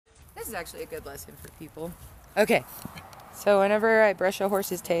is actually a good lesson for people. Okay, so whenever I brush a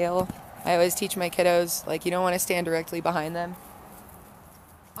horse's tail, I always teach my kiddos, like, you don't want to stand directly behind them.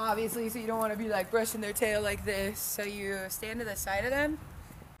 Obviously, so you don't want to be like brushing their tail like this. So you stand to the side of them.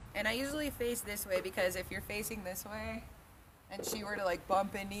 And I usually face this way because if you're facing this way and she were to like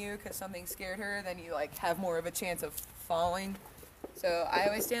bump into you because something scared her, then you like have more of a chance of falling. So I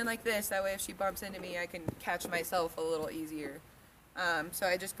always stand like this. That way if she bumps into me, I can catch myself a little easier. So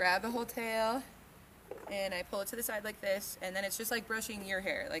I just grab the whole tail and I pull it to the side like this. And then it's just like brushing your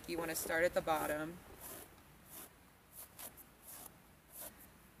hair. Like you want to start at the bottom.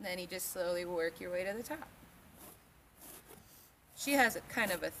 Then you just slowly work your way to the top. She has a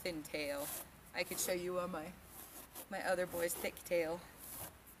kind of a thin tail. I could show you on my other boy's thick tail.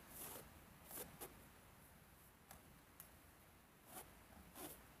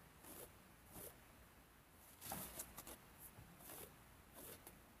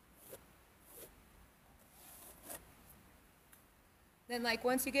 Then like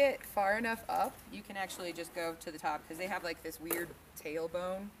once you get far enough up, you can actually just go to the top because they have like this weird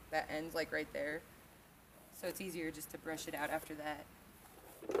tailbone that ends like right there. So it's easier just to brush it out after that.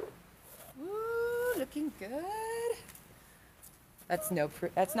 Ooh, looking good. That's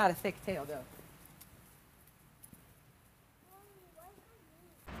not a thick tail though.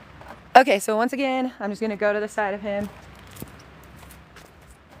 Okay, so once again, I'm just gonna go to the side of him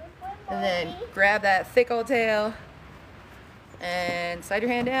and then grab that thick old tail and slide your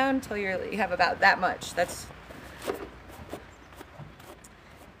hand down until you have about that much.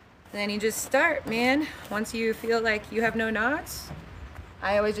 Then you just start, man. Once you feel like you have no knots,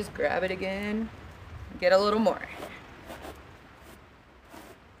 I always just grab it again, get a little more.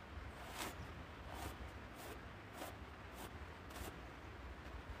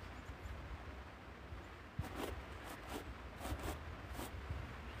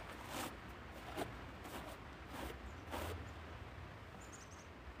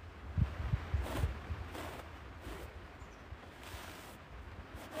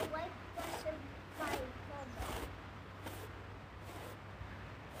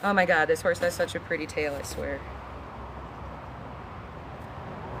 Oh my god, this horse has such a pretty tail, I swear.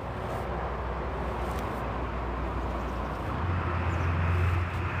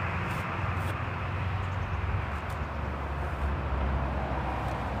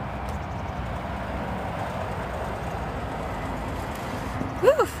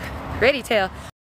 Woo! Pretty tail.